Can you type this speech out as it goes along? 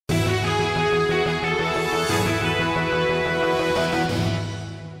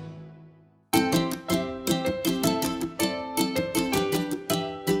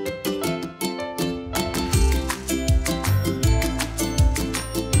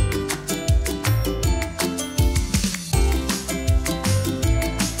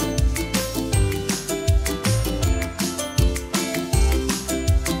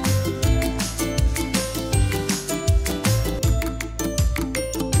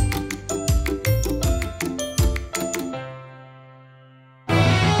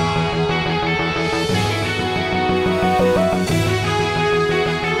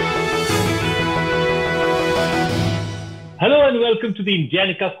to the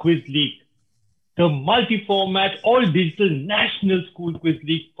Indiannica Quiz League, the multi-format, all-digital national school quiz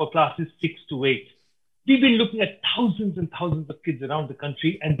league for classes 6 to 8. We've been looking at thousands and thousands of kids around the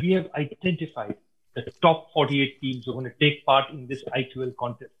country, and we have identified the top 48 teams who are going to take part in this IQL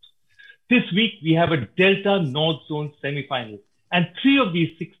contest. This week, we have a Delta North Zone Semi-Final, and 3 of these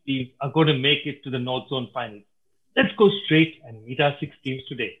 6 teams are going to make it to the North Zone Finals. Let's go straight and meet our 6 teams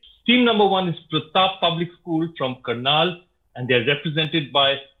today. Team number 1 is Pratap Public School from Karnal, and they're represented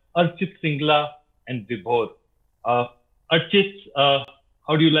by Archit Singla and Vibhor. Archit,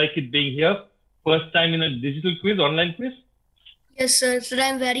 how do you like it being here? First time in a digital quiz, online quiz? Yes, sir. So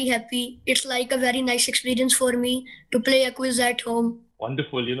I'm very happy. It's like a very nice experience for me to play a quiz at home.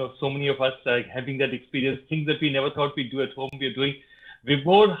 Wonderful. You know, so many of us are having that experience. Things that we never thought we'd do at home, we're doing.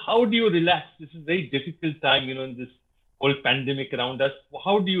 Vibhor, how do you relax? This is a very difficult time, you know, in this whole pandemic around us.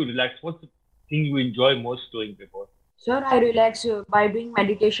 How do you relax? What's the thing you enjoy most doing, Vibhor? Sir, I relax by doing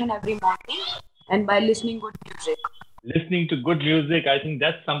meditation every morning and by listening good music. Listening to good music, I think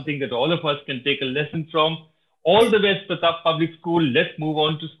that's something that all of us can take a lesson from. All the best, Pratap Public School. Let's move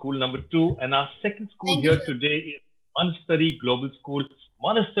on to school number 2. And our second school here today is Manastari Global School.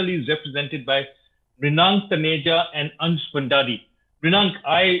 Manastari is represented by Rinank Taneja and Ansh Bandari. Rinank,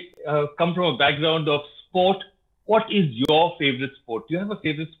 I come from a background of sport. What is your favorite sport? Do you have a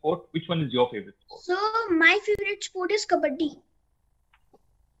favorite sport? Which one is your favorite sport? So, my favorite sport is Kabaddi.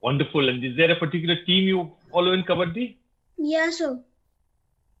 Wonderful. And is there a particular team you follow in Kabaddi? Yeah, sir.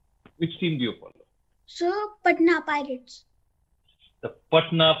 Which team do you follow? So, Patna Pirates. The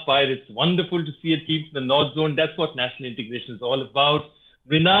Patna Pirates. Wonderful to see a team from the North Zone. That's what national integration is all about.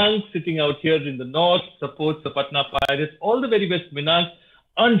 Rinank, sitting out here in the North, supports the Patna Pirates. All the very best, Rinank.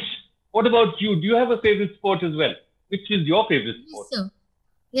 Ansh, what about you? Do you have a favorite sport as well? Which is your favorite sport? Yes, sir.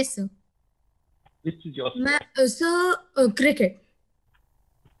 Yes, sir. Which is your sport? Cricket.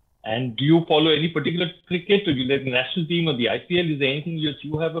 And do you follow any particular cricket? Or do you like the national team or the IPL? Is there anything that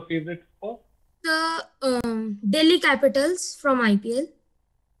you have a favorite sport? The Delhi Capitals from IPL.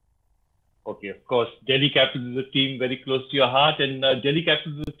 Okay, of course. Delhi Capitals is a team very close to your heart. And Delhi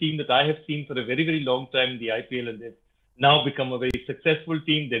Capitals is a team that I have seen for a very, very long time in the IPL. And they've now become a very successful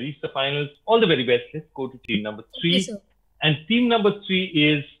team. They reached the finals. All the very best. Let's go to team number 3. Yes, and team number 3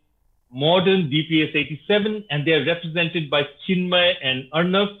 is Modern DPS 87. And they are represented by Chinmay and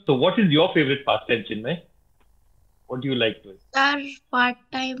Arnav. So what is your favorite pastime, Chinmay? What do you like to do? Sir,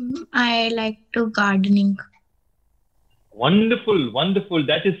 part-time, I like to gardening. Wonderful, wonderful.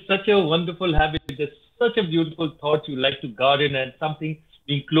 That is such a wonderful habit. That's such a beautiful thought. You like to garden and something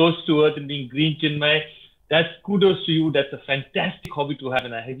being close to earth and being green, Chinmay. That's kudos to you. That's a fantastic hobby to have,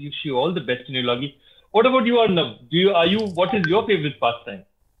 and I wish you all the best in your loggy. What about you, Arnav? What is your favorite pastime?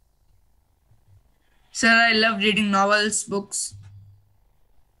 Sir, I love reading novels, books.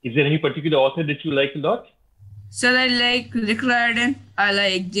 Is there any particular author that you like a lot? Sir, I like Rick Riordan. I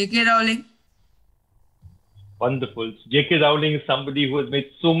like J.K. Rowling. Wonderful. J.K. Rowling is somebody who has made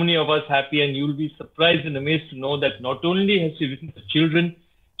so many of us happy, and you'll be surprised and amazed to know that not only has she written for children,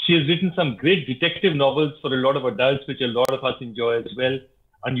 she has written some great detective novels for a lot of adults, which a lot of us enjoy as well,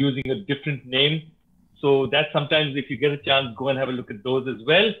 and using a different name. So that sometimes, if you get a chance, go and have a look at those as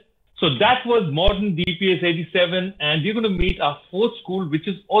well. So that was Modern DPS 87, and we're going to meet our 4th school, which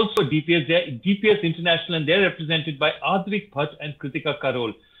is also DPS. They're DPS International, and they're represented by Advik Bhatt and Kritika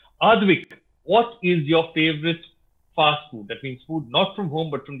Karol. Advik, what is your favorite fast food? That means food not from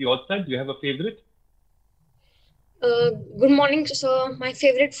home, but from the outside. Do you have a favorite? Good morning, sir. My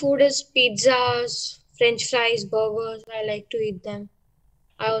favorite food is pizzas, French fries, burgers. I like to eat them.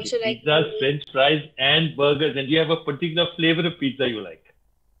 I also like pizzas, French fries, and burgers. And do you have a particular flavor of pizza you like?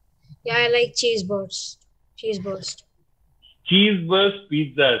 Yeah, I like cheese burst. Cheese burst. Cheese burst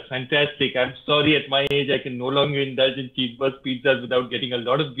pizzas. Fantastic. I'm sorry, at my age, I can no longer indulge in cheese burst pizzas without getting a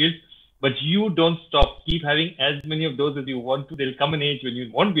lot of guilt. But you don't stop. Keep having as many of those as you want to. There'll come an age when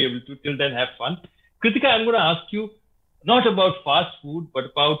you won't be able to. Till then, have fun. Kritika, I'm going to ask you not about fast food, but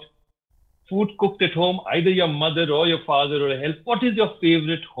about food cooked at home, either your mother or your father or help. What is your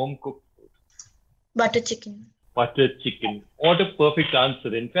favorite home cooked food? Butter chicken. Butter chicken. What a perfect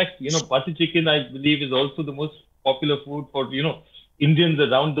answer. In fact, you know, butter chicken, I believe, is also the most popular food for, you know, Indians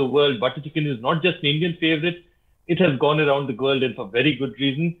around the world. Butter chicken is not just an Indian favorite. It has gone around the world, and for very good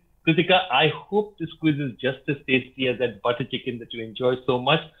reason. Kritika, I hope this quiz is just as tasty as that butter chicken that you enjoy so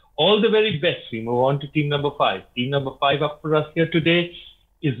much. All the very best. We move on to team number 5. Team number 5 up for us here today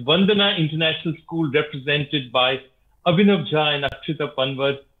is Vandana International School, represented by Abhinav Jha and Akshita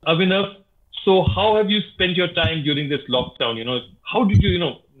Panwar. Abhinav, so how have you spent your time during this lockdown? You know, how did you,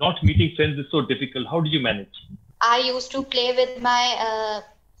 not meeting friends is so difficult. How did you manage? I used to play with my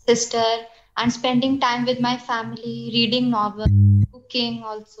sister and spending time with my family, reading novels, cooking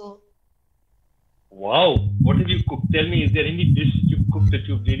also. Wow, what did you cook? Tell me, is there any dish you cooked that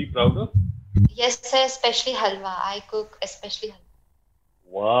you're really proud of? Yes, sir, especially halwa. I cook especially halwa.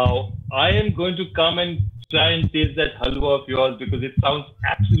 Wow, I am going to come and try and taste that halwa of yours because it sounds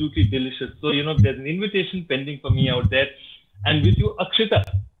absolutely delicious. So, there's an invitation pending for me out there. And with you, Akshita.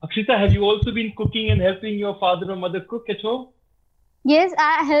 Akshita, have you also been cooking and helping your father or mother cook at home? Yes,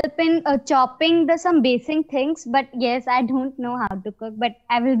 I help in chopping some basic things, but yes, I don't know how to cook, but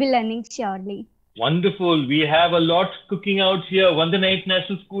I will be learning surely. Wonderful. We have a lot cooking out here. Vandana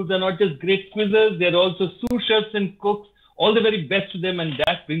International Schools are not just great quizzers, they're also sous chefs and cooks. All the very best to them. And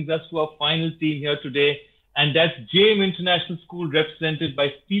that brings us to our final team here today. And that's JM International School represented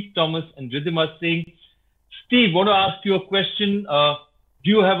by Steve Thomas and Ridhima Singh. Steve, I want to ask you a question. Do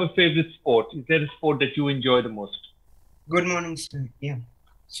you have a favorite sport? Is there a sport that you enjoy the most? Good morning, sir. Yeah.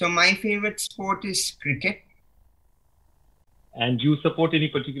 So my favorite sport is cricket. And do you support any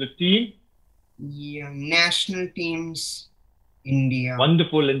particular team? Yeah, national teams, India.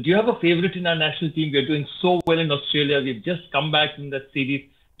 Wonderful. And do you have a favorite in our national team? We're doing so well in Australia. We've just come back from that series.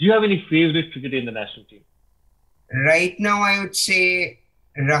 Do you have any favorite cricketer in the national team? Right now, I would say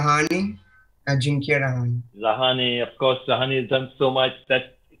Rahane, Ajinkya Rahane. Rahane, of course, Rahane has done so much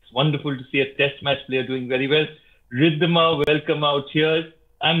that it's wonderful to see a test match player doing very well. Ridhima, welcome out here.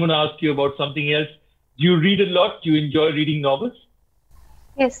 I'm going to ask you about something else. Do you read a lot? Do you enjoy reading novels?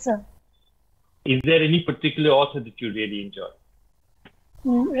 Yes, sir. Is there any particular author that you really enjoy?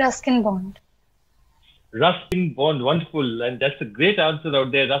 Ruskin Bond. Ruskin Bond, wonderful. And that's a great answer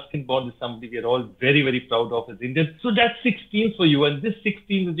out there. Ruskin Bond is somebody we are all very, very proud of as Indians. So that's 6 teams for you. And this 6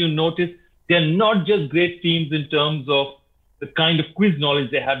 teams, as you notice, they're not just great teams in terms of the kind of quiz knowledge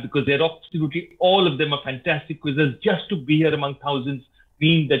they have, because they're absolutely, all of them are fantastic quizzers. Just to be here among thousands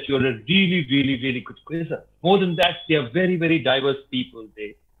means that you're a really, really, really good quizzer. More than that, they are very, very diverse people.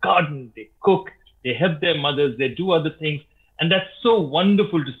 They garden, they cook, they help their mothers, they do other things. And that's so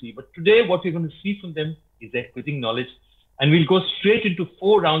wonderful to see. But today, what we're going to see from them is their quizzing knowledge. And we'll go straight into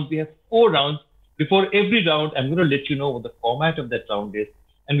 4 rounds. We have 4 rounds. Before every round, I'm going to let you know what the format of that round is.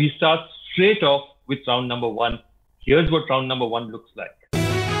 And we start straight off with round number 1. Here's what round number 1 looks like.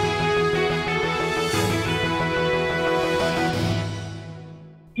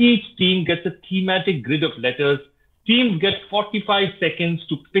 Each team gets a thematic grid of letters. Teams get 45 seconds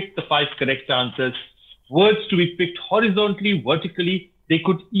to pick the 5 correct answers. Words to be picked horizontally, vertically. They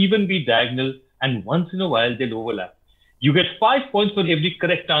could even be diagonal, and once in a while they'll overlap. You get 5 points for every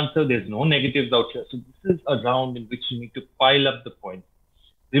correct answer. There's no negatives out here. So this is a round in which you need to pile up the points.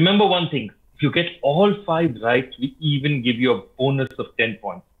 Remember one thing. If you get all 5 right, we even give you a bonus of 10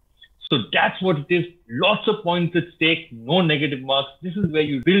 points. So that's what it is. Lots of points at stake, no negative marks. This is where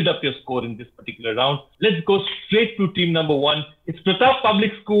you build up your score in this particular round. Let's go straight to team number 1. It's Pratap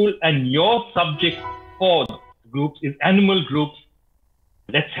Public School, and your subject for the groups is animal groups.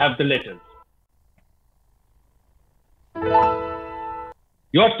 Let's have the letters.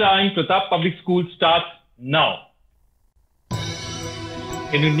 Your time, Pratap Public School, starts now.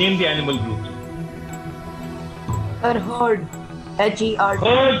 Can you name the animal groups? Herd. H-E-R-D.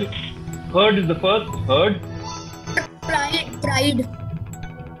 Herd. Herd is the first. Herd. Pride.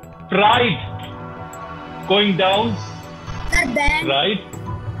 Pride. Going down. Band. Right.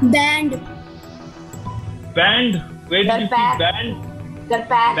 Band. Band. Where did you see pack. band? The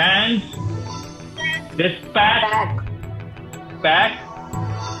pack. Band. There's pack.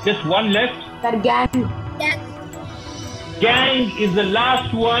 Pack. Just one left. The gang. Gang is the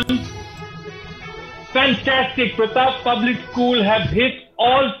last one. Fantastic. Pratap Public School have hit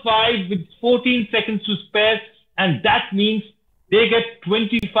all 5 with 14 seconds to spare. And that means they get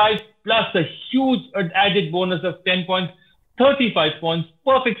 25 plus a huge added bonus of 10 points. 35 points.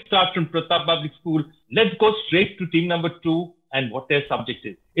 Perfect start from Pratap Public School. Let's go straight to team number 2 and what their subject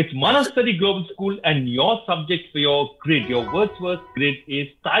is. It's Manasari Global School, and your subject for your grid, your Wordsworth grid, is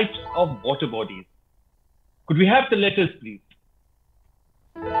types of water bodies. Could we have the letters, please?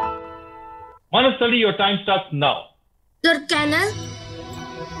 Manasari, your time starts now. Sir, canal.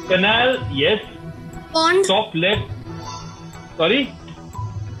 Canal, yes. Pond. Top left. Sorry?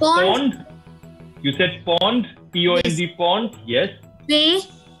 Pond. You said pond. P-O-N-D, Yes. pond. Yes. Bay.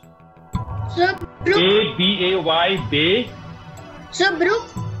 Sir, brook. A-B-A-Y, bay. Sir, brook.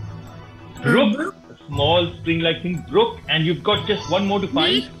 Brook. A small spring-like thing. Brook. And you've got just one more to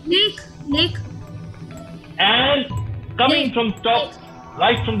find. Lake. And coming Lake. from top,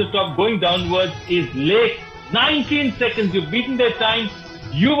 right from the top, going downwards is lake. 19 seconds. You've beaten their time.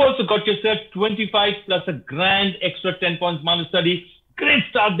 You've also got yourself 25 plus a grand extra 10 points minus study. Great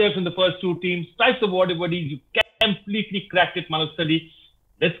start there from the first two teams. Types of water buddies. You completely cracked it, minus study.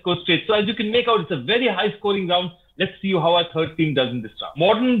 Let's go straight. So as you can make out, it's a very high scoring round. Let's see how our third team does in this round.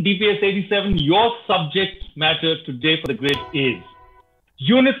 Modern DPS 87, your subject matter today for the grid is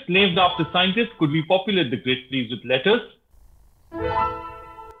units named after scientists. Could we populate the grid, please, with letters?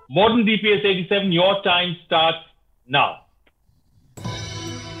 Modern DPS 87, your time starts now.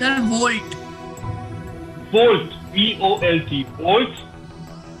 Sir, volt. Volt, V-O-L-T, volt.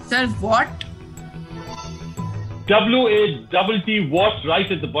 Sir, what? W-A-T-T, watt,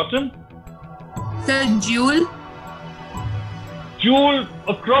 right at the bottom. Sir, joule. Joule,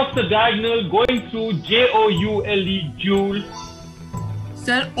 across the diagonal, going through J-O-U-L-E, joule.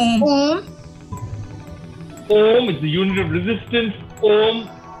 Sir, ohm. Ohm. Ohm is the unit of resistance. Ohm,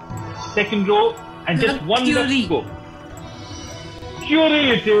 second row, and Sir, just one left Curie. to go. Curie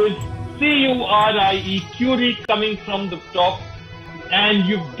it is, C-U-R-I-E, Curie coming from the top. And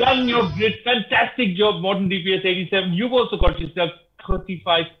you've done your grid. Fantastic job, Modern DPS 87. You've also got yourself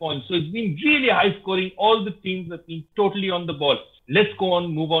 35 points. So it's been really high scoring. All the teams have been totally on the ball. Let's go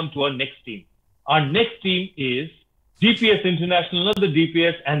on, move on to our next team. Our next team is DPS International, another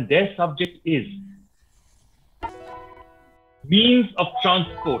DPS, and their subject is means of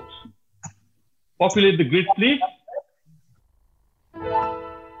transport. Populate the grid, please.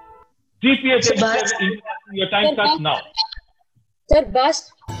 DPS 87, your time starts now. Sir,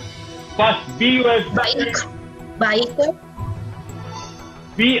 bus. Bus, B-U-S, Bike.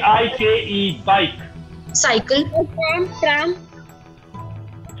 B-I-K-E, bike. Cycle. Tram.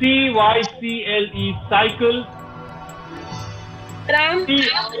 C-Y-C-L-E, cycle. Tram.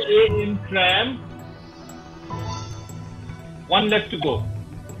 T-R-A-M, tram. One left to go.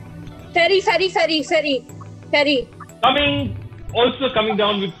 Ferry. Also coming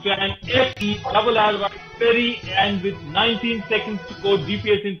down with tram, F-E-R-R-Y, ferry, and with 19 seconds to go,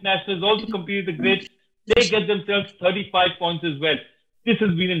 DPS International has also completed the grid. They get themselves 35 points as well. This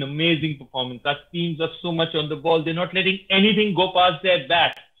has been an amazing performance. Our teams are so much on the ball. They're not letting anything go past their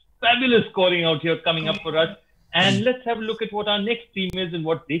bat. Fabulous scoring out here coming up for us. And let's have a look at what our next team is and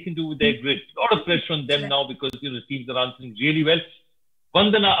what they can do with their grid. A lot of pressure on them now because the teams are answering really well.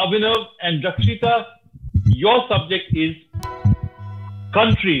 Vandana, Abhinav, and Rakshita, your subject is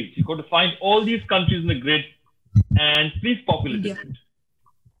countries. You've got to find all these countries in the grid and please populate it.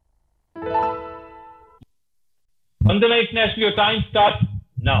 Vandana International, your time starts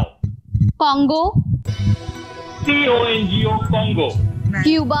now. Congo, C-O-N-G-O, Congo.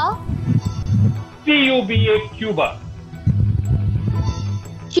 Cuba, C-U-B-A, Cuba.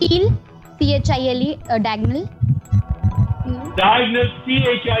 Chile, C-H-I-L-E, diagonal. Diagonal,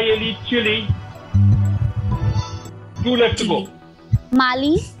 C-H-I-L-E, Chile. Two left to go.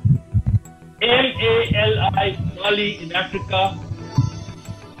 Mali, M-A-L-I, Mali in Africa.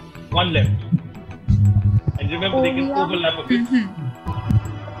 One left. And remember, they can overlap a bit.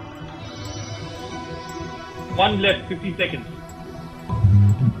 One left, 50 seconds.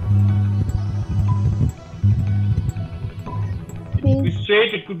 It could be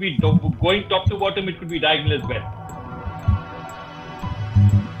straight, it could be going top to bottom, it could be diagonal as well.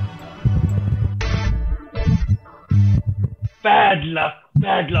 Bad luck,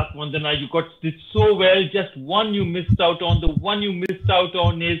 Vandana. You got it so well. Just one you missed out on. The one you missed out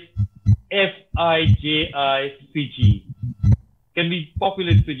on is F-I-J-I, Fiji. Can we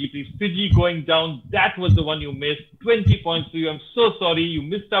populate Fiji, please? Fiji going down. That was the one you missed. 20 points for you. I'm so sorry. You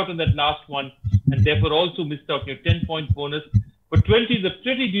missed out on that last one and therefore also missed out on your 10-point bonus. But 20 is a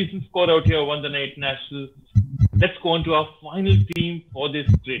pretty decent score out here, Vandana International. Let's go on to our final team for this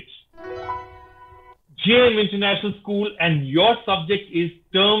grid. JM International School, and your subject is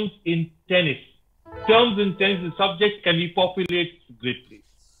terms in tennis. Terms in tennis is subject. Can we populate the grid, please?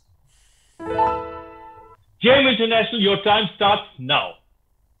 JM International, your time starts now.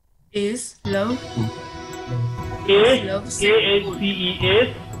 Ace, love. Ace, Love. A-A-C-E,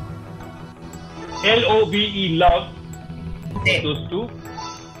 ace. L-O-V-E, love. Those two.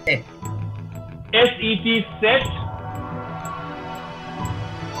 Set. S-E-T, set.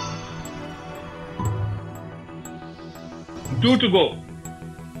 Two to go.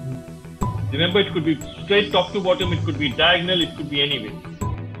 Remember, it could be straight top to bottom, it could be diagonal, it could be anywhere.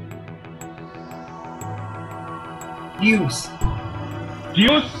 Deuce.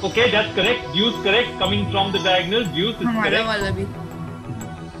 Deuce, okay, that's correct. Deuce, correct. Coming from the diagonal, deuce is correct. वाला भी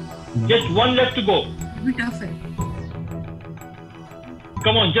Just one left to go. भी tough है.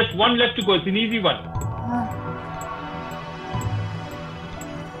 Come on, just one left to go. It's an easy one.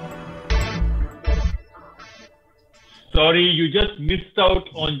 Sorry, you just missed out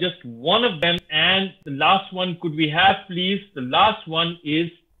on just one of them. And the last one, could we have, please? The last one is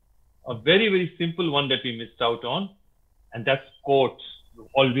a very, very simple one that we missed out on. And that's courts. You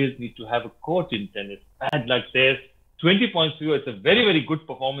always need to have a court in tennis. Bad luck there. 20 points for you. It's a very, very good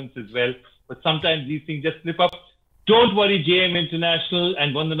performance as well. But sometimes these things just slip up. Don't worry, JM International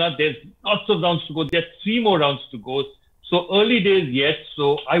and Vandana. There's lots of rounds to go. There are 3 more rounds to go. So early days yet.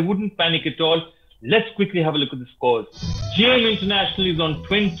 So I wouldn't panic at all. Let's quickly have a look at the scores. JM International is on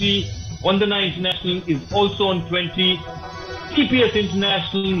 20. Vandana International is also on 20. DPS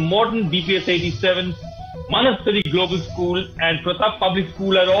International, Modern DPS 87, Manasari Global School and Pratap Public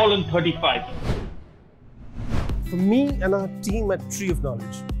School are all on 35. For me and our team at Tree of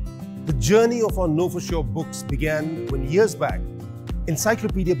Knowledge, the journey of our Know For Sure books began when years back,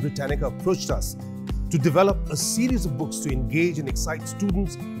 Encyclopedia Britannica approached us to develop a series of books to engage and excite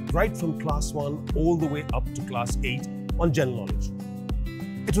students right from class 1 all the way up to class 8 on general knowledge.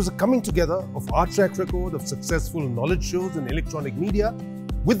 It was a coming together of our track record of successful knowledge shows in electronic media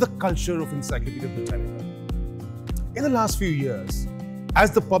with the culture of Encyclopedia Britannica. In the last few years,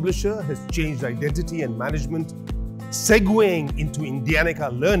 as the publisher has changed identity and management, segueing into Indiannica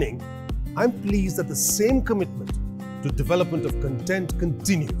Learning, I'm pleased that the same commitment to development of content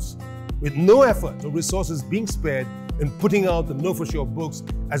continues, with no effort or resources being spared in putting out the Know For Sure books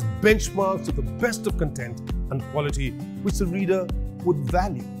as benchmarks of the best of content and quality which the reader would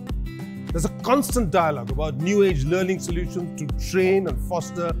value. There's a constant dialogue about new age learning solutions to train and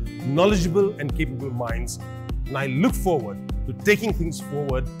foster knowledgeable and capable minds, and I look forward to taking things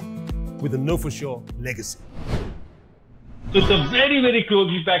forward with the Know For Sure legacy. So it's a very, very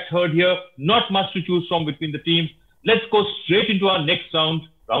closely packed herd here. Not much to choose from between the teams. Let's go straight into our next round,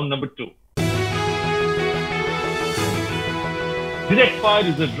 round number 2. Direct Fire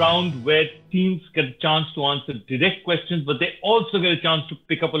is a round where teams get a chance to answer direct questions, but they also get a chance to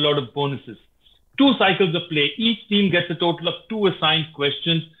pick up a lot of bonuses. 2 cycles of play. Each team gets a total of 2 assigned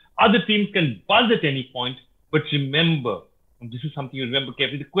questions. Other teams can buzz at any point, but remember, and this is something you remember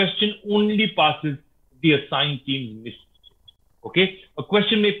carefully, the question only passes the assigned team's missed. Okay? A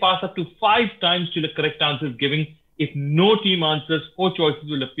question may pass up to 5 times till a correct answer is given. If no team answers, 4 choices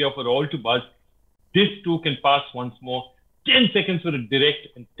will appear for all to buzz. This too can pass once more. 10 seconds for a direct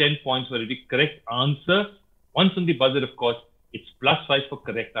and 10 points for every correct answer. Once on the buzzer, of course, it's +5 for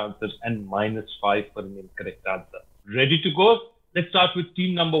correct answers and -5 for an incorrect answer. Ready to go? Let's start with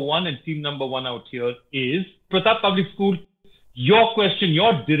team number 1, and team number 1 out here is Pratap Public School. Your question,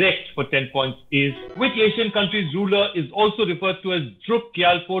 your direct for 10 points is, which Asian country's ruler is also referred to as Druk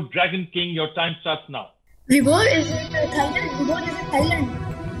Gyalpo, Dragon King? Your time starts now. Rigor is it Thailand? Rigor is it Thailand?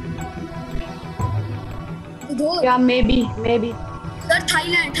 Rigor. Yeah, maybe. Sir,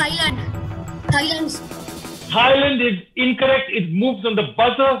 Thailand. Thailand is incorrect. It moves on the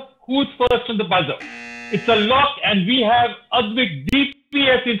buzzer. Who's first on the buzzer? It's a lock, and we have Advik.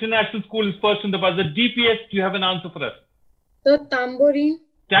 DPS International School is first on the buzzer. DPS, do you have an answer for us? So tambourine.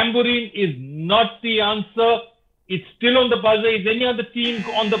 Tambourine is not the answer. It's still on the buzzer. Is any other team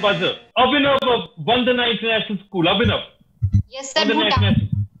on the buzzer? Abhinav of Vandana International School. Abhinav. Yes, sir. Vandana Bhutan. International.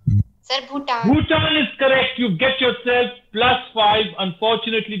 Sir, Bhutan. Bhutan is correct. You get yourself +5.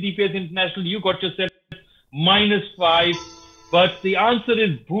 Unfortunately, DPS International, you got yourself -5. But the answer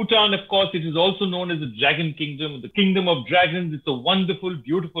is Bhutan. Of course, it is also known as the Dragon Kingdom, the Kingdom of Dragons. It's a wonderful,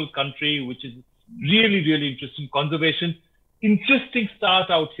 beautiful country, which is really, really interesting. Conservation. Interesting start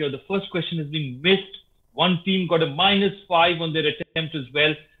out here. The first question has been missed. One team got a -5 on their attempt as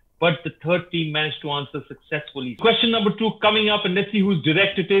well, but the third team managed to answer successfully. Question number 2 coming up, and let's see whose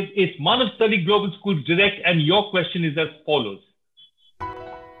direct it is. It's Manasari Global School's direct, and your question is as follows.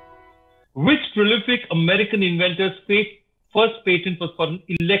 Which prolific American inventor's first patent was for an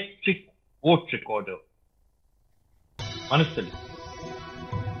electric vote recorder? Manasari.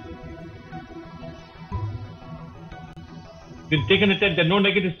 You can take an attempt. There are no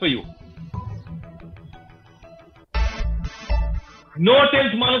negatives for you. No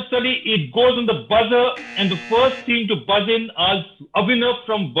attempt, Manasari. It goes on the buzzer, and the first team to buzz in is Abhinav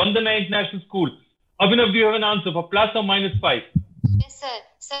from Vandana International School. Abhinav, do you have an answer for +5 or -5? Yes, sir.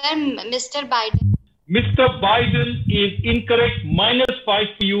 Sir, Mr. Biden. Mr. Biden is incorrect. -5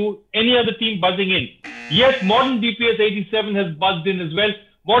 for you. Any other team buzzing in? Yes, Modern DPS 87 has buzzed in as well.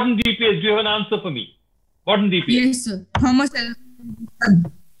 Modern DPS, do you have an answer for me? Modern DPS. Yes, sir. Thomas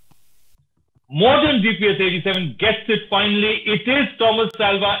Edison. Modern DPS 87 gets it finally. It is Thomas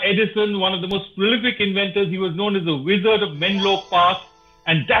Alva Edison, one of the most prolific inventors. He was known as the Wizard of Menlo Park.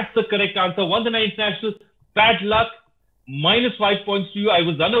 And that's the correct answer. Vandana International, bad luck. -5 points to you. I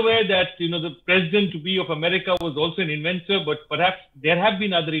was unaware that, the president-to-be of America was also an inventor, but perhaps there have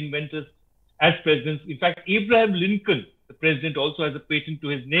been other inventors as presidents. In fact, Abraham Lincoln, the president, also has a patent to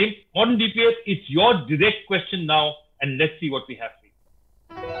his name. Modern DPS, it's your direct question now, and let's see what we have for you.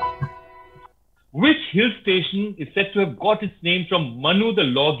 Which hill station is said to have got its name from Manu the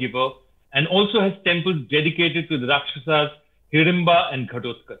lawgiver and also has temples dedicated to the Rakshasas Hirimba and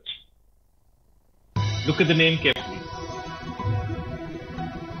Ghatotkaч? Look at the name carefully.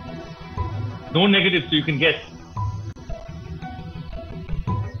 No negatives, so you can guess.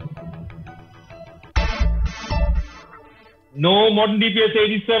 No, Modern DPS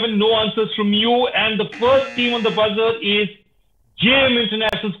 87, no answers from you. And the first team on the buzzer is JM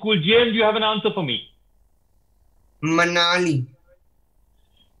International School. JM, do you have an answer for me? Manali.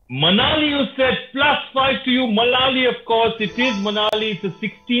 Manali, you said, +5 to you. Malali, of course, it is Manali. It's a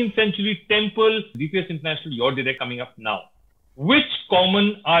 16th century temple. DPS International, your direct coming up now. Which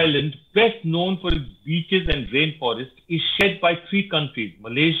common island, best known for its beaches and rainforest, is shared by 3 countries,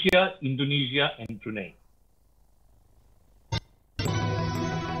 Malaysia, Indonesia, and Brunei?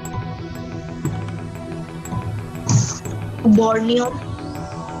 Borneo.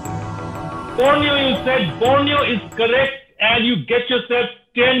 Borneo, you said. Borneo is correct, and you get yourself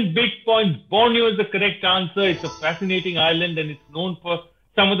 10 big points. Borneo is the correct answer. It's a fascinating island, and it's known for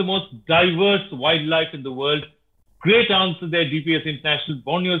some of the most diverse wildlife in the world. Great answer there, DPS International.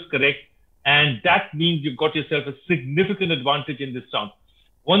 Borneo is correct, and that means you've got yourself a significant advantage in this round.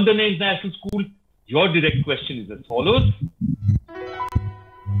 Vandana International School, your direct question is as follows.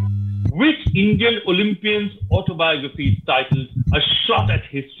 Which Indian Olympian's autobiography is titled A Shot at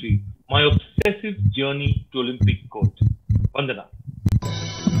History, My Obsessive Journey to Olympic Gold? Vandana.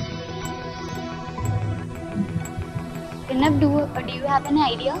 Pranab, do you have any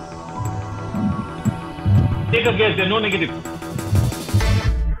idea? Take a guess, there are no negatives.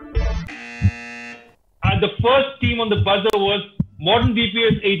 And the first team on the buzzer was Modern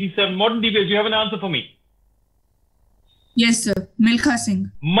DPS 87. Modern DPS, do you have an answer for me? Yes, sir. Milkha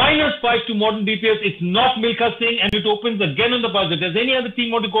Singh. -5 to Modern DPS. It's not Milkha Singh, and it opens again on the buzzer. Does any other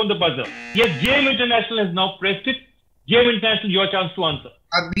team want to go on the buzzer? Yes, JM International has now pressed it. JM International, your chance to answer.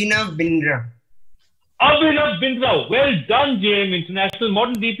 Abhinav Bindra. Abhinav Bindra. Well done, JM International.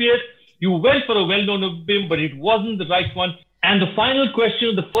 Modern DPS, you went for a well-known film, but it wasn't the right one. And the final question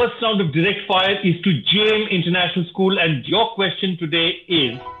of the first round of direct fire is to JM International School. And your question today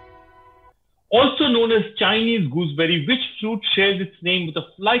is, also known as Chinese gooseberry, which fruit shares its name with a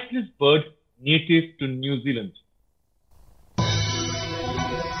flightless bird native to New Zealand?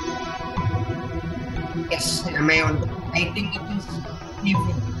 Yes, am I on? I think it is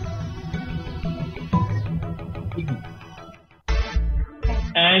kiwi.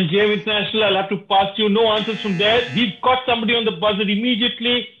 And JM International, I'll have to pass you. No answers from there. We've got somebody on the buzzer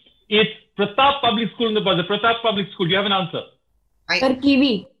immediately. It's Pratap Public School on the buzzer. Pratap Public School, do you have an answer? Sir,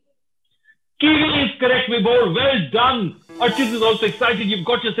 kiwi. Kiwi is correct, Vibhor. Well done. Archit is also excited. You've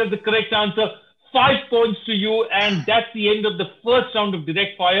got yourself the correct answer. 5 points to you. And that's the end of the first round of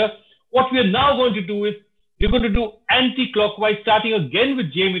direct fire. What we are now going to do is we're going to do anti-clockwise, starting again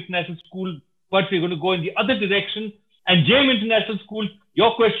with JM International School, but we're going to go in the other direction. And JM International School,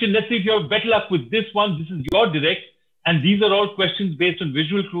 your question, let's see if you have better luck with this one. This is your direct. And these are all questions based on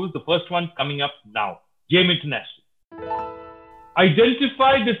visual clues. The first one coming up now. JM International.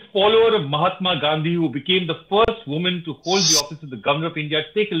 Identify this follower of Mahatma Gandhi who became the first woman to hold the office of the Governor of India.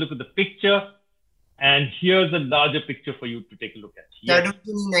 Take a look at the picture. And here's a larger picture for you to take a look at. Yes.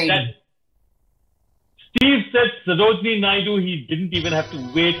 Steve said Sarojini Naidu. He didn't even have to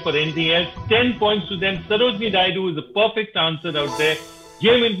wait for anything else. 10 points to them. Sarojini Naidu is a perfect answer out there.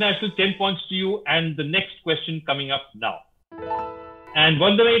 JM International, 10 points to you. And the next question coming up now. And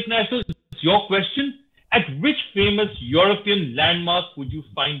Vandana International, it's your question. At which famous European landmark would you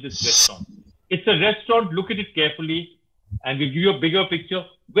find this restaurant? It's a restaurant. Look at it carefully. And we'll give you a bigger picture.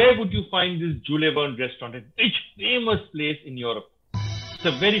 Where would you find this Jules Verne restaurant? At which famous place in Europe? It's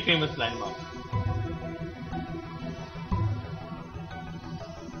a very famous landmark.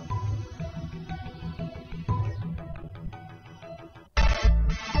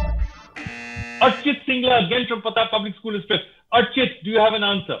 Archit Singla, again from Pratap Public School Express. Archit, do you have an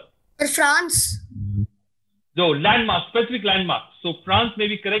answer? France. So, landmark, specific landmark. So, France may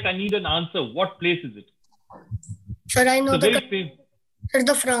be correct. I need an answer. What place is it? Sir, I know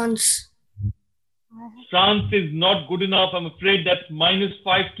the France. France is not good enough. I'm afraid that's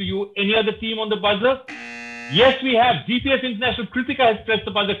 -5 to you. Any other team on the buzzer? Yes, we have. DPS International. Kritika has pressed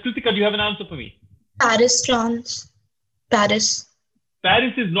the buzzer. Kritika, do you have an answer for me? Paris, France. Paris.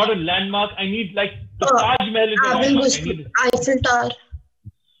 Paris is not a landmark. I need like the Taj Mahal is a landmark. Eiffel Tower.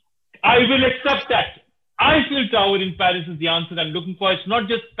 I will accept that. Eiffel Tower in Paris is the answer I'm looking for. It's not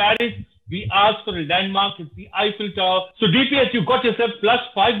just Paris. We asked for a landmark. It's the Eiffel Tower. So DPS, you got yourself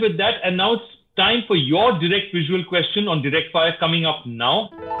 +5 with that. And now it's time for your direct visual question on direct fire coming up now.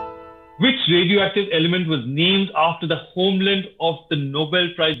 Which radioactive element was named after the homeland of the Nobel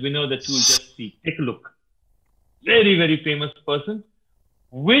Prize winner that you will just see? Take a look. Very, very famous person.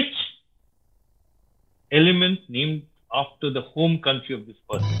 Which element named after the home country of this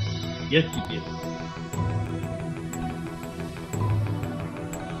person? Yes, DPS.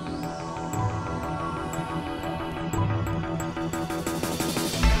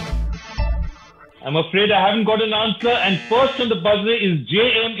 I'm afraid I haven't got an answer. And first on the buzzer is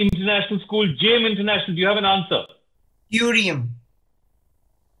JM International School. JM International, do you have an answer? Curium.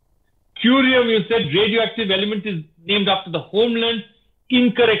 Curium, you said radioactive element is named after the homeland.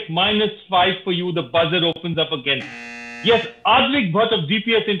 Incorrect. -5 for you. The buzzer opens up again. Yes, Advik Bhatt of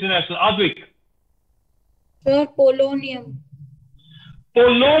DPS International. Advik. Sir, polonium.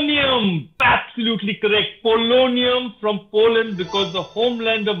 Polonium, absolutely correct. Polonium from Poland because the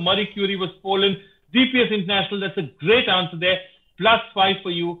homeland of Marie Curie was Poland. DPS International, that's a great answer there. +5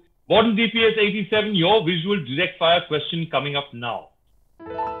 for you. Modern DPS 87, your visual direct fire question coming up now.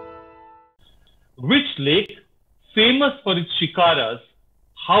 Which lake, famous for its shikaras,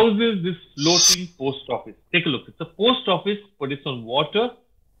 houses this floating post office? Take a look. It's a post office, but it's on water.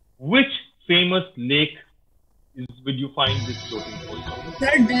 Which famous lake will you find this floating post office?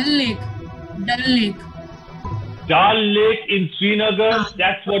 Sir, Dal Lake. Dal Lake. Dal Lake in Srinagar.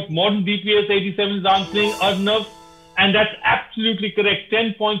 That's what modern DPS 87 is answering, Arnav. And that's absolutely correct.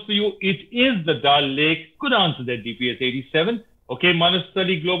 10 points for you. It is the Dal Lake. Good answer there, DPS 87. Okay,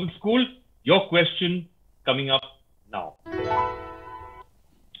 Manasthali Global School. Your question coming up now.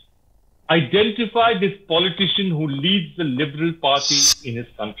 Identify this politician who leads the Liberal Party in his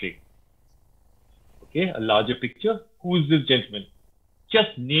country. Okay, a larger picture. Who is this gentleman?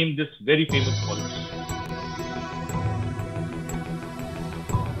 Just name this very famous politician.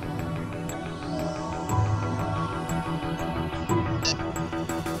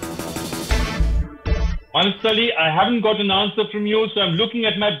 Manasthali, I haven't got an answer from you, so I'm looking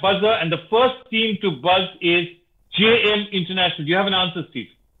at my buzzer, and the first team to buzz is JM International. Do you have an answer, Steve?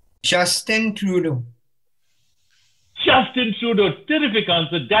 Justin Trudeau. Justin Trudeau, terrific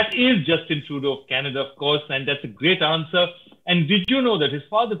answer. That is Justin Trudeau of Canada, of course, and that's a great answer. And did you know that his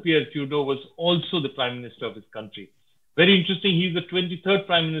father, Pierre Trudeau, was also the Prime Minister of his country? Very interesting. He's the 23rd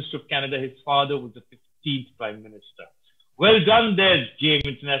Prime Minister of Canada. His father was the 15th Prime Minister. Well done there, JM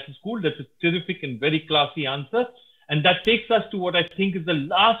International School. That's a terrific and very classy answer. And that takes us to what I think is the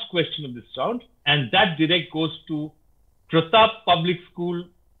last question of this round. And that direct goes to Pratap Public School.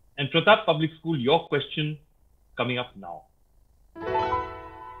 And Pratap Public School, your question coming up now.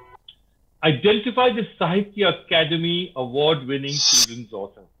 Identify the Sahitya Academy award-winning children's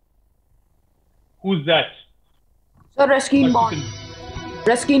author. Who's that? So Ruskin Bond.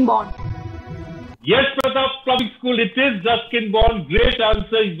 Ruskin Bond. Yes, Pratap Public School, it is Ruskin Bond. Great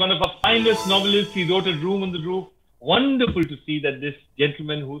answer. He's one of our finest novelists. He wrote A Room on the Roof. Wonderful to see that this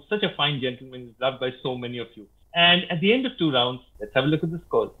gentleman, who's such a fine gentleman, is loved by so many of you. And at the end of 2 rounds, let's have a look at the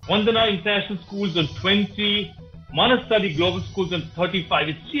scores. Vandana International Schools on 20, Manasthali Global Schools on 35.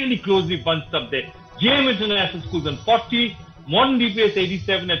 It's really closely bunched up there. JM International Schools on 40, Modern DPS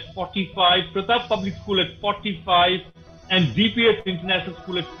 87 at 45, Pratap Public School at 45, and DPS International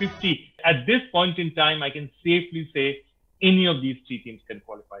School at 50. At this point in time, I can safely say any of these 3 teams can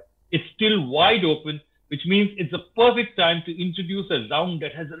qualify. It's still wide open, which means it's a perfect time to introduce a round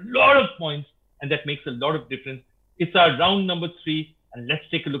that has a lot of points and that makes a lot of difference. It's our round number 3, and let's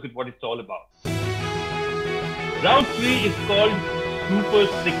take a look at what it's all about. Round 3 is called Super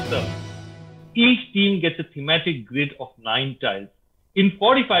Sixer. Each team gets a thematic grid of 9 tiles. In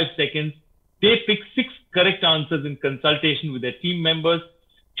 45 seconds, they pick 6 correct answers in consultation with their team members.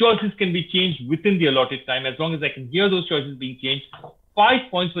 Choices can be changed within the allotted time. As long as I can hear those choices being changed,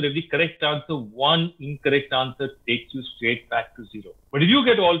 5 points for every correct answer. 1 incorrect answer takes you straight back to 0. But if you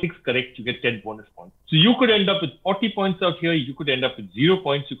get all 6 correct, you get 10 bonus points. So you could end up with 40 points out here. You could end up with 0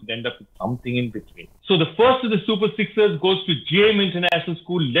 points. You could end up with something in between. So the first of the Super Sixers goes to JM International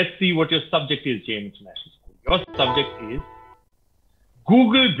School. Let's see what your subject is, JM International School. Your subject is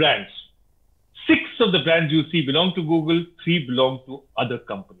Google brands. 6 of the brands you see belong to Google, 3 belong to other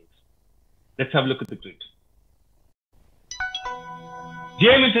companies. Let's have a look at the grid.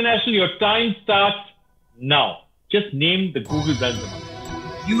 JM International, your time starts now. Just name the Google brands.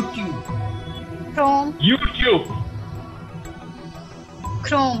 YouTube. Chrome. YouTube.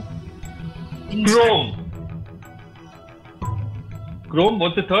 Chrome. Chrome. Chrome,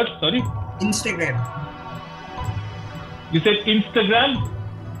 what's the third? Sorry? Instagram. You said Instagram?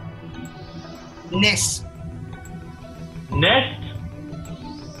 Nest. Nest?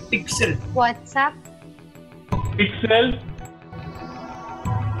 Pixel. WhatsApp. Pixel?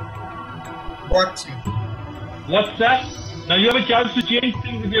 WhatsApp. WhatsApp? Now you have a chance to change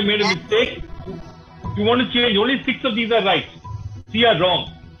things if you made a mistake. If you want to change, only 6 of these are right. 3 are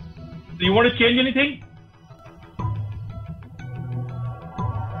wrong. So you want to change anything?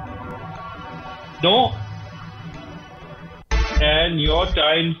 No? And your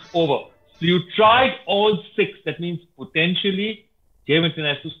time's over. So you tried all 6. That means potentially, JM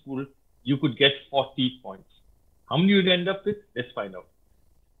International School, you could get 40 points. How many would you end up with? Let's find out.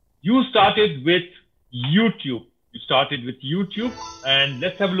 You started with YouTube. You started with YouTube. And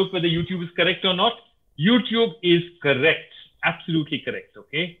let's have a look whether YouTube is correct or not. YouTube is correct. Absolutely correct.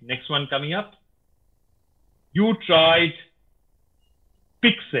 Okay. Next one coming up. You tried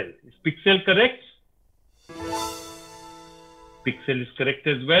Pixel. Is Pixel correct? Pixel is correct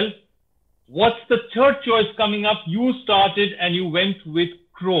as well. What's the third choice coming up? You started and you went with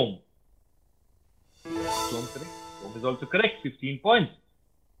Chrome. Chrome correct. Chrome is also correct. 15 points.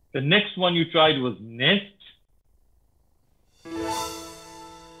 The next one you tried was Nest.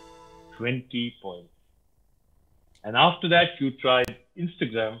 20 points. And after that, you tried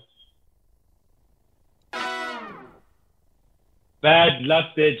Instagram. Bad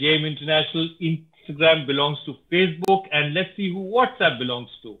luck there, JM International. Instagram belongs to Facebook. And let's see who WhatsApp belongs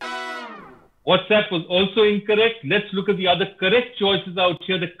to. WhatsApp was also incorrect. Let's look at the other correct choices out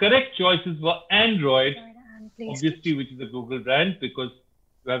here. The correct choices were Android, obviously, which is a Google brand because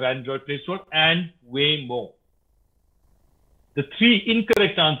you have Android Play Store, and Waymo. The 3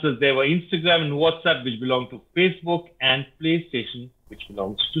 incorrect answers there were Instagram and WhatsApp, which belong to Facebook, and PlayStation, which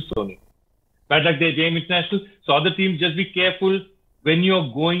belongs to Sony. Bad luck there, JM International. So other teams, just be careful when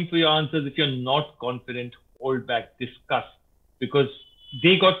you're going for your answers. If you're not confident, hold back, discuss, because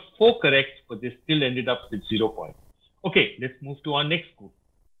they got 4 correct, but they still ended up with 0 points. Okay, let's move to our next group.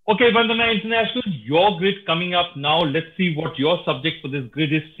 Okay, Vandana International, your grid coming up now. Let's see what your subject for this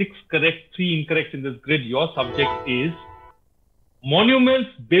grid is. 6 correct, 3 incorrect in this grid. Your subject is monuments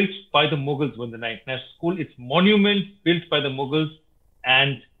built by the Mughals, Vandana International School. It's monuments built by the Mughals,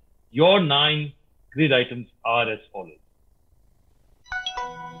 and your 9 grid items are as follows.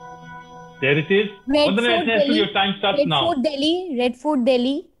 There it is. Vandana International, your time starts now. Red Fort Delhi. Red Fort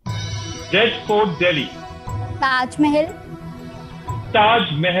Delhi. Red Fort Delhi. Taj Mahal.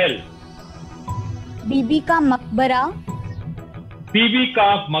 Taj Mahal. Bibi Ka Maqbara. Bibi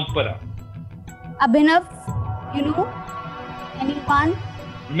Ka Maqbara. Abhinav, you know anyone?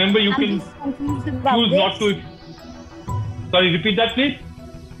 Remember, you can choose not to. Sorry, repeat that, please.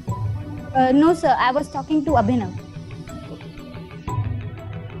 No, sir. I was talking to Abhinav.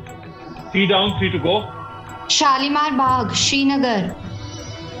 3 down, 3 to go. Shalimar Bagh, Srinagar.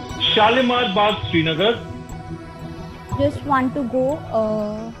 Shalimar Bagh, Srinagar. Just want to go.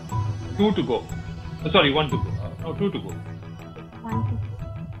 2 to go. Sorry, 1 to go. No, 2 to go. 1 to go.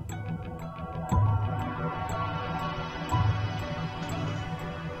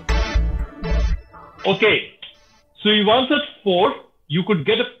 Okay, so you've answered 4. You could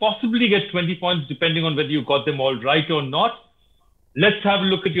possibly get 20 points depending on whether you got them all right or not. Let's have a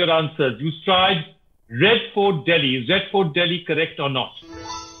look at your answers. You tried Red Fort Delhi. Is Red Fort Delhi correct or not?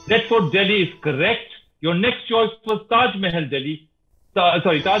 Red Fort Delhi is correct. Your next choice was Taj Mahal Delhi. Taj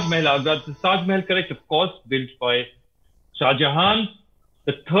Mahal Agra. Is Taj Mahal correct? Of course, built by Shah Jahan.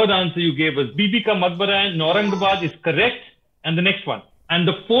 The third answer you gave was Bibi Ka Maqbara in Aurangabad is correct. And the next one. And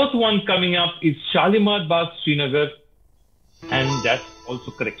the fourth one coming up is Shalimar Bagh, Srinagar. And that's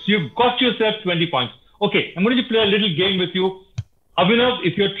also correct. So you've got yourself 20 points. Okay, I'm going to play a little game with you. Abhinav,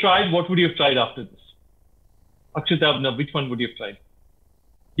 if you had tried, what would you have tried after this? Akshita, Abhinav, which one would you have tried?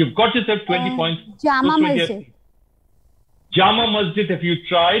 You've got yourself 20 points. Jama Masjid. Jama Masjid, if you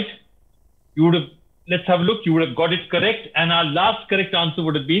tried, you would have, let's have a look, you would have got it correct. And our last correct answer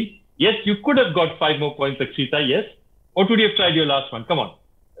would have been, yes, you could have got 5 more points, Akshita, yes. What would you have tried your last one? Come on.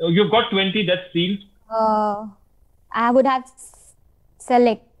 You've got 20, that's sealed. I would have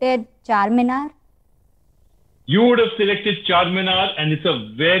selected Charminar. You would have selected Charminar, and it's a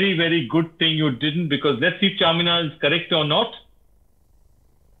very, very good thing you didn't, because let's see if Charminar is correct or not.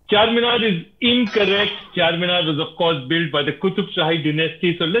 Charminar is incorrect. Charminar was, of course, built by the Qutub Shahi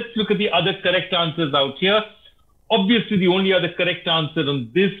dynasty. So let's look at the other correct answers out here. Obviously, the only other correct answer on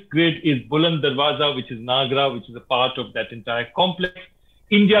this grid is Buland Darwaza, which is Nagra, which is a part of that entire complex.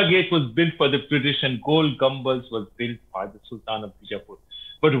 India Gate was built by the British, and Gol Gumbaz was built by the Sultan of Bijapur.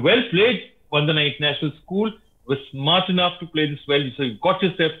 But well played, Vandana International School. Was smart enough to play this well. So you got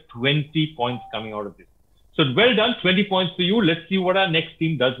yourself 20 points coming out of this. So well done, 20 points for you. Let's see what our next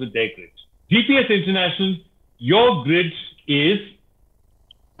team does with their grid. GPS International, your grid is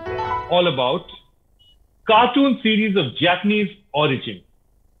all about cartoon series of Japanese origin.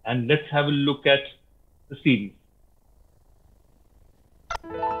 And let's have a look at the series.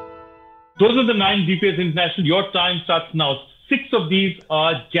 Those are the 9 GPS International. Your time starts now. 6 of these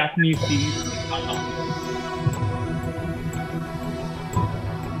are Japanese series.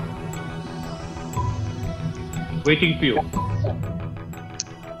 Waiting for you.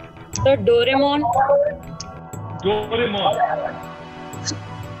 So Doraemon. Doraemon.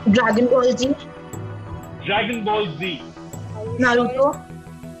 Dragon Ball Z. Dragon Ball Z. Naruto.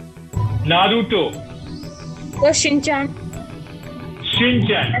 Naruto. So Shinchan.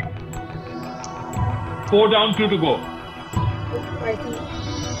 Shinchan. 4 down, 2 to go. I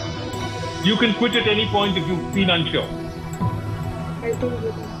think. You can quit at any point if you feel unsure. I think.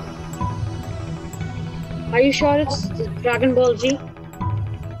 Are you sure it's Dragon Ball Z?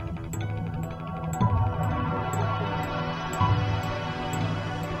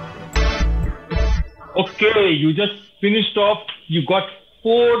 Okay, you just finished off. You got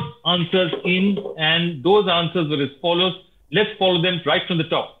 4 answers in, and those answers were as follows. Let's follow them right from the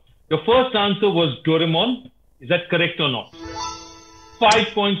top. Your first answer was Doraemon. Is that correct or not?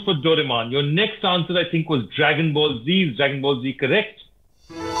 5 points for Doraemon. Your next answer, I think, was Dragon Ball Z. Is Dragon Ball Z correct?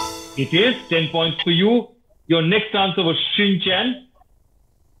 It is. 10 points for you. Your next answer was Shinchan.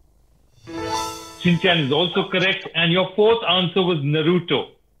 Shinchan is also correct. And your 4th answer was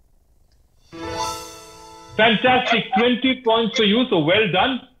Naruto. Fantastic. 20 points for you. So well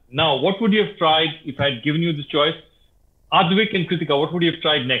done. Now, what would you have tried if I had given you this choice? Advik and Kritika, what would you have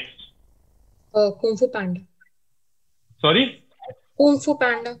tried next? Kung Fu Panda. Sorry? Kung Fu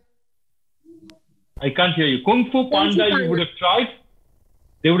Panda. I can't hear you. Kung Fu Panda, you would have tried.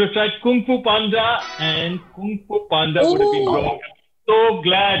 They would have tried Kung Fu Panda, and Kung Fu Panda would have been wrong. So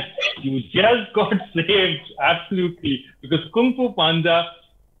glad you just got saved. Absolutely. Because Kung Fu Panda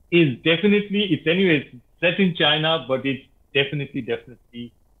is definitely, it's anyways set in China, but it's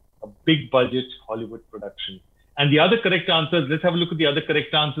definitely a big budget Hollywood production. And the other correct answers, let's have a look at the other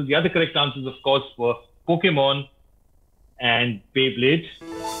correct answers. The other correct answers, of course, were Pokemon and Beyblade.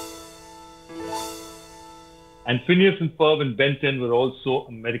 And Phineas and Ferb and Ben 10 were also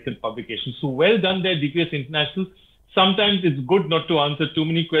American publications. So well done there, DPS International. Sometimes it's good not to answer too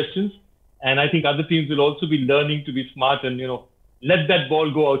many questions. And I think other teams will also be learning to be smart and, let that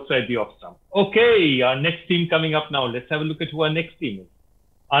ball go outside the off stump. Okay, our next team coming up now. Let's have a look at who our next team is.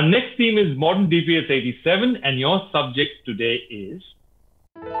 Our next team is Modern DPS 87, and your subject today is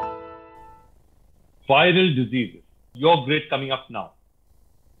viral diseases. Your grade coming up now.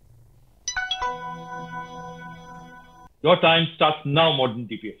 Your time starts now, Modern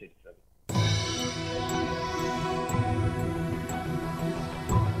DPS 87.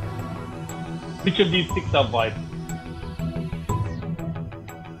 Which of these 6 are viral?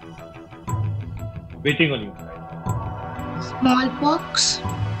 Waiting on you. Smallpox.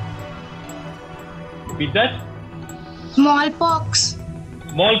 Repeat that. Smallpox.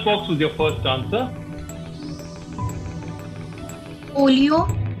 Smallpox was your first answer. Polio.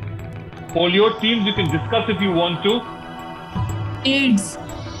 Polio. Teams, you can discuss if you want to. AIDS.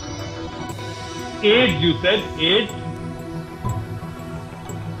 AIDS, you said. AIDS.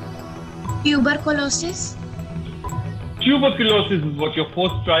 Tuberculosis. Tuberculosis is what your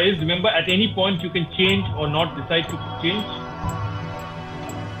first try is. Remember, at any point you can change or not decide to change.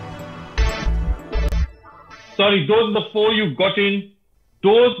 Sorry, those are the 4 you got in.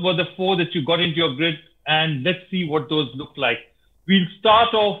 Those were the 4 that you got into your grid. And let's see what those look like. We'll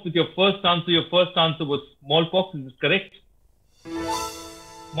start off with your first answer. Your first answer was smallpox. Is this correct?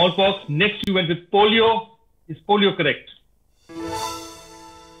 Smallpox. Next you went with polio. Is polio correct?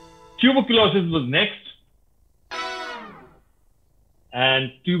 Tuberculosis was next.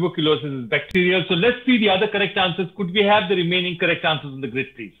 And tuberculosis is bacterial. So let's see the other correct answers. Could we have the remaining correct answers on the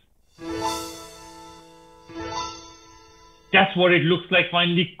grid, please? That's what it looks like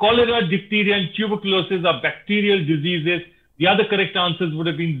finally. Cholera, diphtheria, and tuberculosis are bacterial diseases. The other correct answers would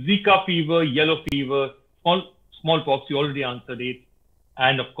have been Zika fever, yellow fever, smallpox, you already answered it,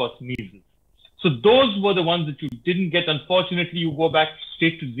 and of course measles. So those were the ones that you didn't get. Unfortunately, you go back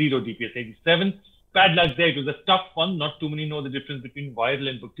straight to 0, DPS 87. Bad luck there. It was a tough one. Not too many know the difference between viral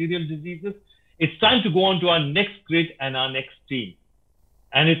and bacterial diseases. It's time to go on to our next grid and our next team.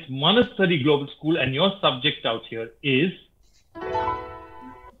 And it's Manasthari Global School, and your subject out here is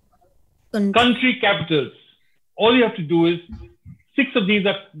country capitals. All you have to do is 6 of these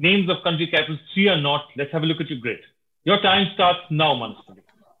are names of country capitals, 3 are not. Let's have a look at your grid. Your time starts now, Manasali.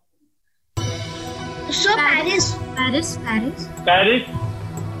 So Paris. Paris.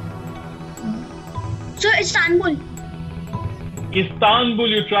 So Istanbul. Istanbul,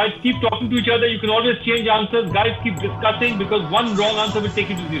 you tried. Keep talking to each other. You can always change answers. Guys, keep discussing because one wrong answer will take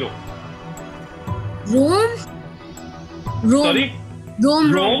you to 0. Rome. Sorry?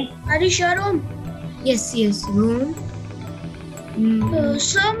 Rome. Are you sure, Rome? Yes, Rome.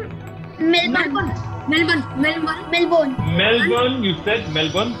 So Melbourne. Melbourne, you said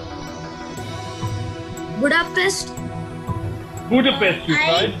Melbourne. Budapest, you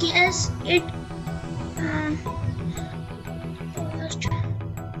tried. I guess it.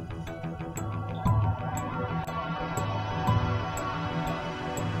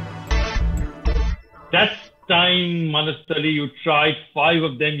 That's time, Manasali. You tried 5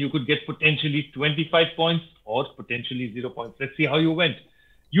 of them. You could get potentially 25 points or potentially 0 points. Let's see how you went.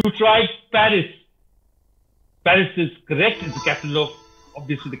 You tried Paris. Paris is correct. It's the capital of,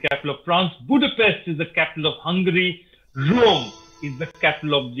 obviously, the capital of France. Budapest is the capital of Hungary. Rome is the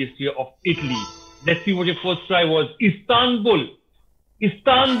capital, obviously, of Italy. Let's see what your first try was. Istanbul.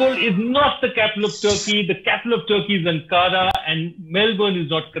 Istanbul is not the capital of Turkey. The capital of Turkey is Ankara, and Melbourne is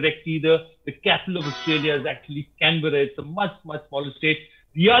not correct either. The capital of Australia is actually Canberra. It's a much, much smaller state.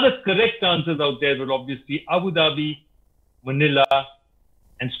 The other correct answers out there were obviously Abu Dhabi, Manila,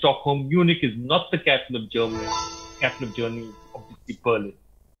 and Stockholm. Munich is not the capital of Germany. The capital of Germany is obviously Berlin.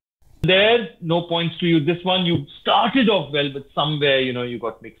 There, no points to you. This one, you started off well, but somewhere, you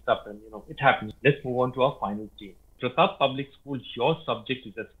got mixed up and, it happens. Let's move on to our final team. Pratap Public School, your subject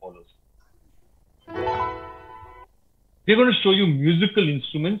is as follows. We're going to show you musical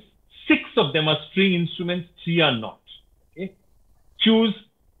instruments. 6 of them are string instruments, 3 are not. Okay? Choose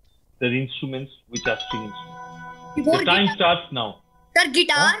the instruments which are string instruments. The time starts now. Sir,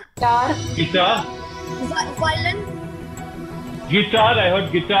 guitar. Guitar. Violin. Guitar, I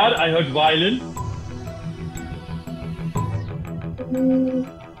heard guitar, I heard violin.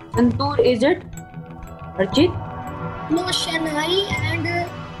 Santoor, is it? Archit? No, Chennai and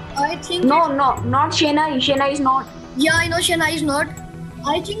I think... No, not Chennai. Chennai is not. Yeah, I know Chennai is not.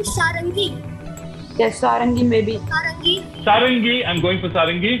 I think Sarangi. Yes, Sarangi maybe. Sarangi, I'm going for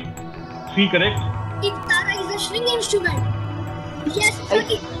Sarangi. 3 correct. Iktara is a string instrument. Yes, I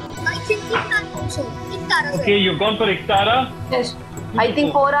think Iktara also. Okay, you've gone for Iktara. Yes, I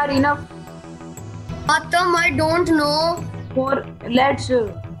think 4 are enough. Atam, I don't know. 4, let's...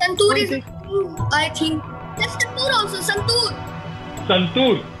 Santoor is... I think... Yes, Santoor also,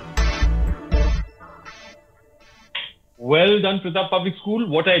 Santoor. Well done, Pratap Public School.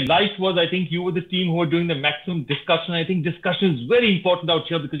 What I liked was, I think you were the team who were doing the maximum discussion. I think discussion is very important out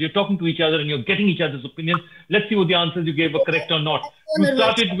here because you're talking to each other and you're getting each other's opinions. Let's see what the answers you gave were correct or not. You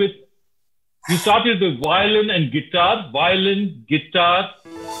started with violin and guitar. Violin, guitar,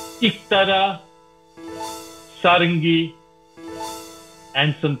 Iktara, Sarangi,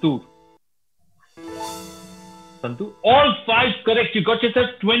 and Santoor. All 5 correct. You got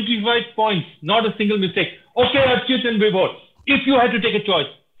yourself 25 points. Not a single mistake. Okay, Archit and Vibhor. If you had to take a choice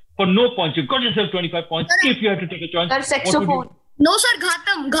for no points, you got yourself 25 points. If you had to take a choice, saxophone. No, sir,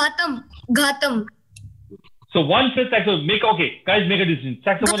 Ghatam. So one says saxophone. Guys, make a decision.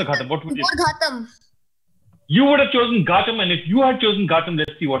 Saxophone or Ghatam? What would you? Ghatam. You would have chosen Ghatam, and if you had chosen Ghatam,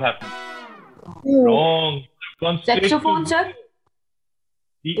 let's see what happens. Wrong. Saxophone, sir.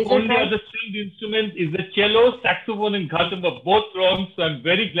 The only other stringed instrument is the cello. Saxophone and Ghatam were both wrong, so I'm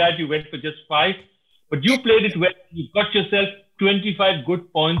very glad you went for just 5. But you played it well. You got yourself 25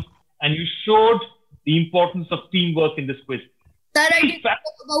 good points, and you showed the importance of teamwork in this quiz. Sir, I didn't know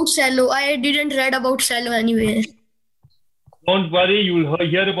about cello. I didn't read about cello anywhere. Don't worry, you will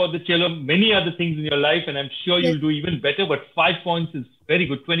hear about the cello, many other things in your life, and I'm sure you'll do even better. But 5 points is very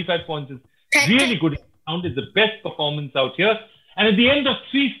good. 25 points is really good. It's the best performance out here. And at the end of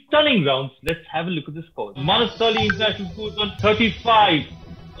 3 stunning rounds, let's have a look at the scores. Manasali International School is on 35.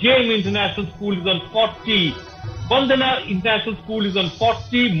 JM International School is on 40. Vandana International School is on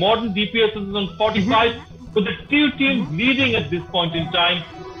 40. Modern DPS is on 45. So the 2 teams leading at this point in time.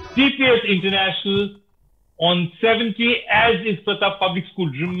 DPS International on 70, as is Pratap Public School.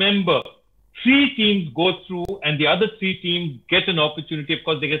 Remember, 3 teams go through and the other 3 teams get an opportunity. Of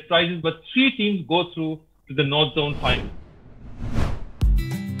course, they get prizes, but 3 teams go through to the North Zone Final.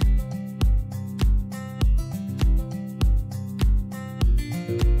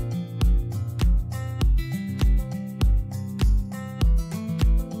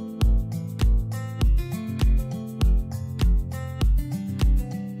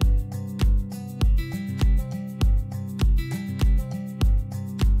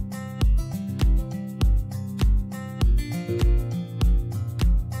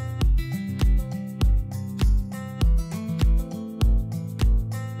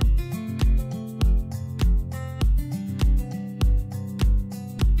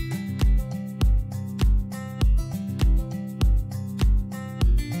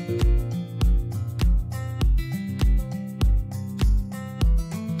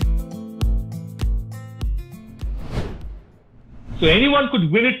 So anyone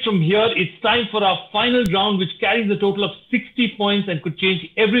could win it from here. It's time for our final round, which carries a total of 60 points and could change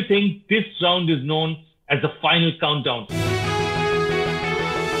everything. This round is known as the final countdown.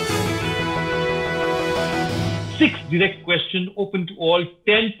 6 direct questions, open to all.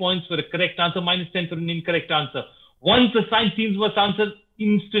 10 points for a correct answer, -10 for an incorrect answer. Once assigned teams must answer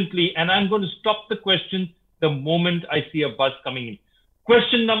instantly, and I'm going to stop the question the moment I see a buzz coming in.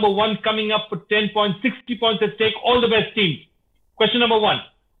 Question number 1 coming up for 10 points, 60 points at stake. All the best, teams. Question number 1.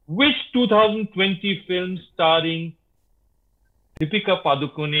 Which 2020 film starring Deepika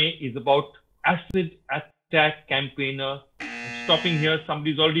Padukone is about acid attack campaigner? I'm stopping here.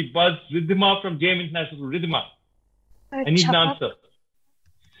 Somebody's already buzzed. Ridhima from JM International. Ridhima, I need an answer.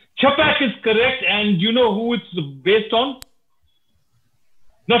 Chapak is correct. And you know who it's based on?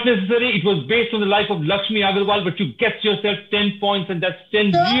 Not necessary. It was based on the life of Lakshmi Agarwal, but you get yourself 10 points, and that's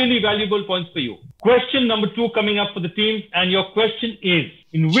 10 really valuable points for you. Question number 2 coming up for the teams, and your question is,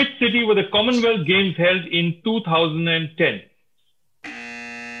 in which city were the Commonwealth Games held in 2010?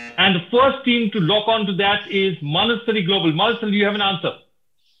 And the first team to lock on to that is Manasari Global. Manasari, do you have an answer?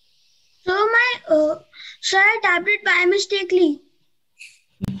 So I tapped it by mistakenly.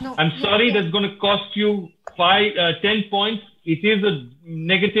 No. I'm sorry, that's going to cost you 10 points. It is a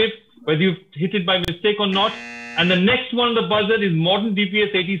negative, whether you've hit it by mistake or not. And the next one on the buzzer is Modern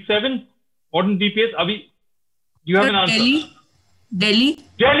DPS 87. Modern DPS, Avi, do you have an answer? Delhi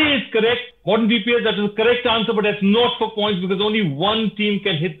is correct. Modern DPS, that is the correct answer, but that's not for points because only one team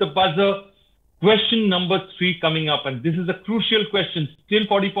can hit the buzzer. Question number 3 coming up, and this is a crucial question. Still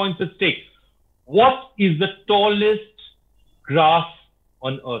 40 points at stake. What is the tallest grass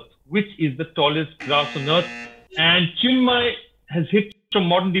on earth? Which is the tallest grass on earth? And Chinmay has hit from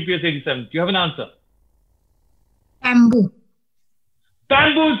Modern DPS 87. Do you have an answer? Bamboo.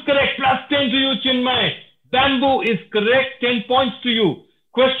 Bamboo is correct. Plus 10 to you, Chinmay. Bamboo is correct. 10 points to you.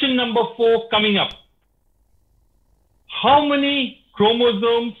 Question number 4 coming up. How many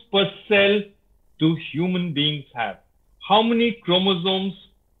chromosomes per cell do human beings have? How many chromosomes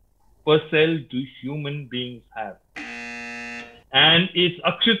per cell do human beings have? And it's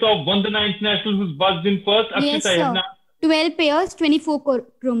Akshita of Vandana International who's buzzed in first. Akshita, yes, sir. 12 pairs, 24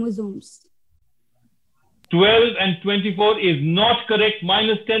 chromosomes. 12 and 24 is not correct.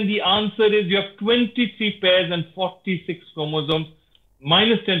 -10. The answer is you have 23 pairs and 46 chromosomes.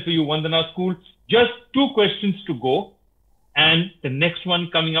 -10 for you, Vandana School. Just 2 questions to go. And the next one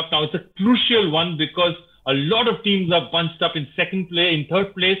coming up now, it's a crucial one because a lot of teams are bunched up in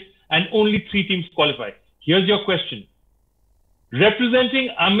third place, and only 3 teams qualify. Here's your question. Representing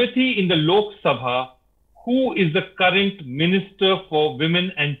Amethi in the Lok Sabha, who is the current Minister for Women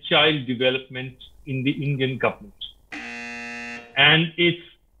and Child Development in the Indian government? And it's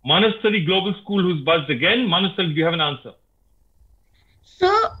Manasari Global School who's buzzed again. Manasari, do you have an answer? So,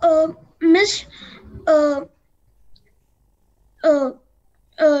 Miss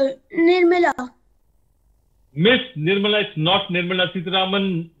Nirmala. Miss Nirmala, it's not Nirmala Sitharaman.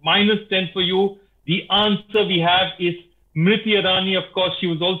 -10 for you. The answer we have is Smriti Irani. Of course, she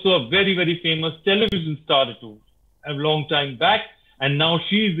was also a very, very famous television star too, a long time back. And now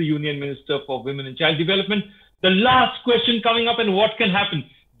she is the Union Minister for Women and Child Development. The last question coming up, and what can happen?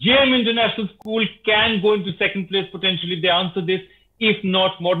 JM International School can go into second place potentially if they answer this. If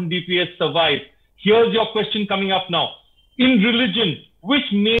not, Modern DPS survives. Here's your question coming up now. In religion, which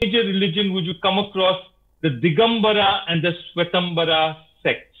major religion would you come across the Digambara and the Svetambara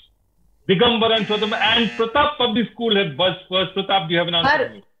sects? Digambara and Svetambara, and Pratap Public School had buzzed first. Pratap, do you have an answer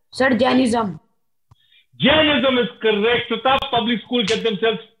for me? Sir, Jainism. Jainism is correct. Pratap Public School get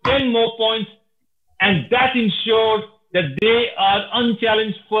themselves 10 more points, and that ensures that they are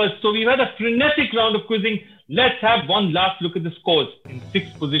unchallenged first. So we've had a frenetic round of quizzing. Let's have one last look at the scores. In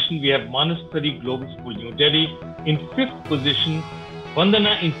 6th position, we have Manasari Global School, New Delhi. In 5th position,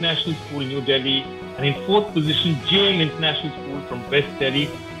 Vandana International School, New Delhi. And in 4th position, JM International School from West Delhi.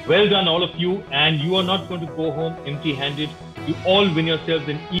 Well done, all of you. And you are not going to go home empty-handed. You all win yourselves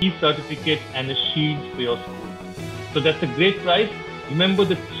an e-certificate and a shield for your school. So that's a great prize. Remember,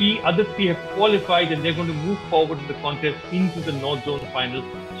 the other three have qualified and they're going to move forward in the contest into the North Zone Final.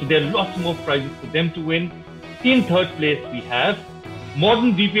 So there are lots more prizes for them to win. In 3rd place, we have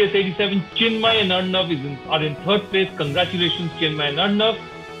Modern DPS 87. Chinmay and Arnav are in 3rd place. Congratulations, Chinmay and Arnav.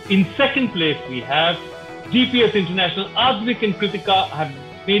 In 2nd place, we have DPS International. Advik and Kritika have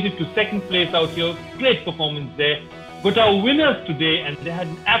made it to 2nd place out here. Great performance there. But our winners today, and they had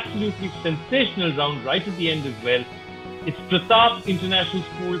an absolutely sensational round right at the end as well. It's Pratap International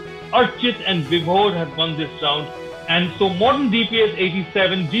School. Archit and Vibhor have won this round. And so modern DPS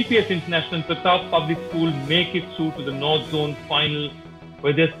 87, GPS International Pratap Public School make it through to the North Zone final,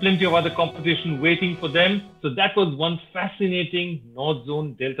 where there's plenty of other competition waiting for them. So that was one fascinating North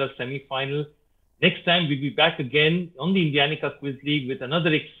Zone Delta Semi-Final. Next time we'll be back again on the Indiannica Quiz League with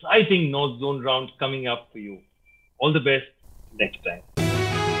another exciting North Zone round coming up for you. All the best next time.